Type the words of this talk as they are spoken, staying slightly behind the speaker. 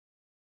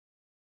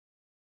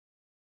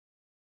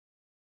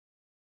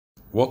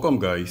Welcome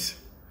guys,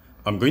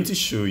 I'm going to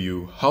show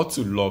you how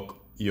to lock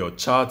your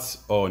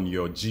chats on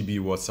your GB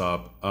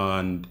WhatsApp,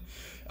 and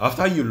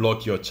after you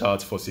lock your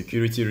chat for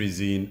security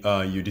reason,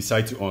 you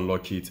decide to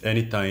unlock it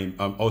anytime.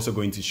 I'm also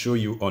going to show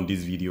you on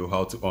this video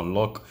how to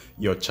unlock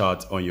your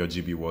chat on your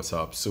GB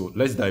WhatsApp. So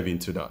let's dive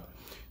into that.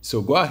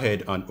 So go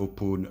ahead and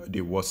open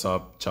the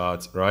WhatsApp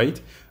chat, right?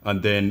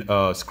 And then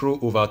scroll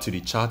over to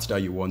the chat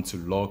that you want to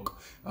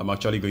lock. I'm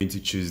actually going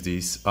to choose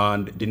this.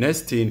 And the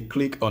next thing,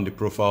 click on the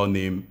profile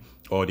name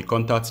or the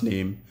contact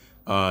name,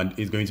 and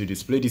it's going to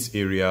display this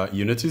area.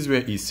 You notice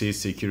where it says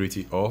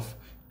security off.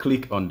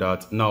 Click on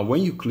that. Now,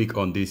 when you click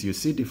on this, you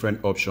see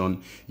different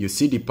options. You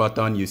see the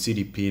pattern, you see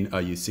the pin,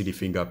 and you see the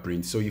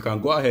fingerprint. So you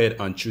can go ahead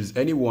and choose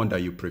any one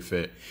that you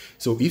prefer.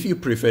 So if you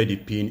prefer the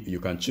pin, you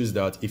can choose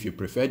that. If you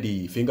prefer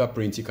the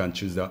fingerprint, you can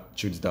choose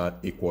that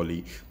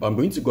equally. But I'm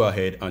going to go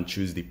ahead and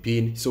choose the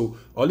pin. So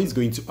all it's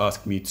going to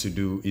ask me to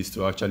do is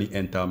to actually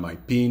enter my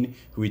pin,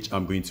 which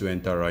I'm going to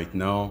enter right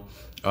now.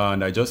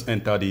 And I just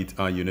entered it,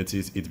 and you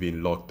notice it's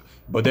been locked.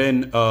 But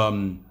then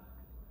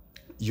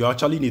you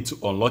actually need to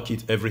unlock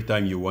it every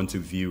time you want to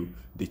view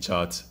the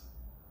chat.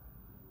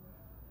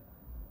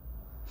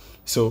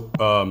 So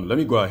let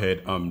me go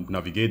ahead and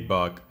navigate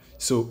back.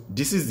 So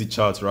this is the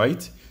chat,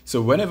 right?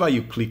 So whenever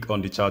you click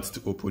on the chat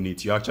to open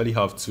it, you actually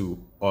have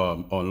to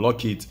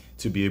unlock it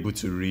to be able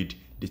to read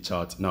the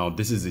chat. Now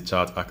this is the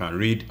chat. I can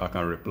read, I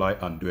can reply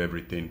and do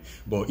everything.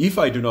 But if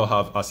I do not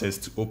have access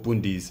to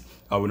open this,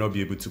 I will not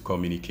be able to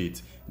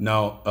communicate.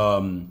 Now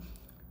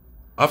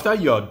after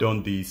you are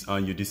done this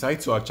and you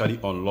decide to actually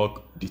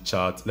unlock the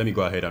chat, let me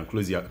go ahead and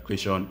close the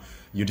application.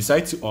 You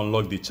decide to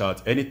unlock the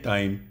chat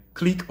anytime,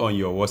 click on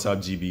your WhatsApp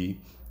GB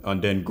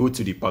and then go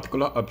to the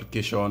particular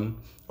application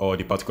or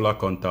the particular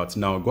contact.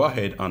 Now go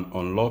ahead and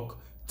unlock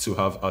to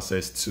have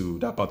access to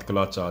that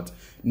particular chat.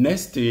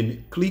 Next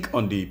thing, click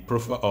on the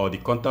profile or the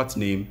contact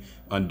name,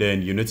 and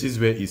then you notice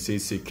where it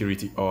says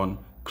security on.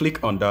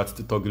 Click on that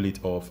to toggle it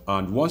off,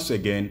 and once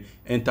again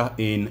enter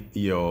in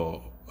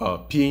your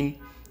pin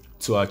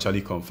to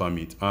actually confirm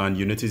it, and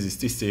you notice it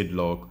still said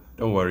lock.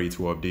 Don't worry, it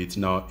will update.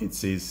 Now it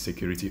says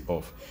security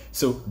off.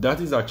 So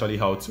that is actually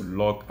how to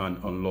lock and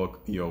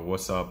unlock your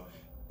WhatsApp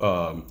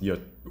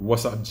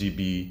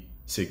GB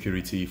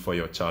security for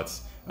your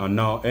chats. And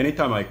now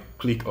anytime I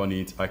click on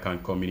it, I can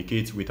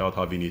communicate without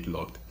having it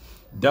locked.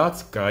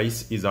 That,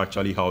 guys, is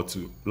actually how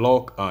to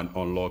lock and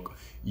unlock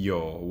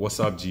your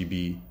WhatsApp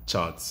GB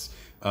chats.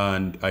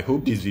 And I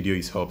hope this video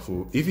is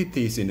helpful. If it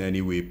is in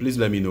any way, please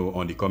let me know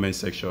on the comment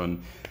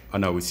section,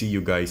 and I will see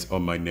you guys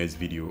on my next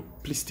video.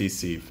 Please stay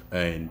safe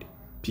and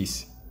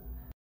peace.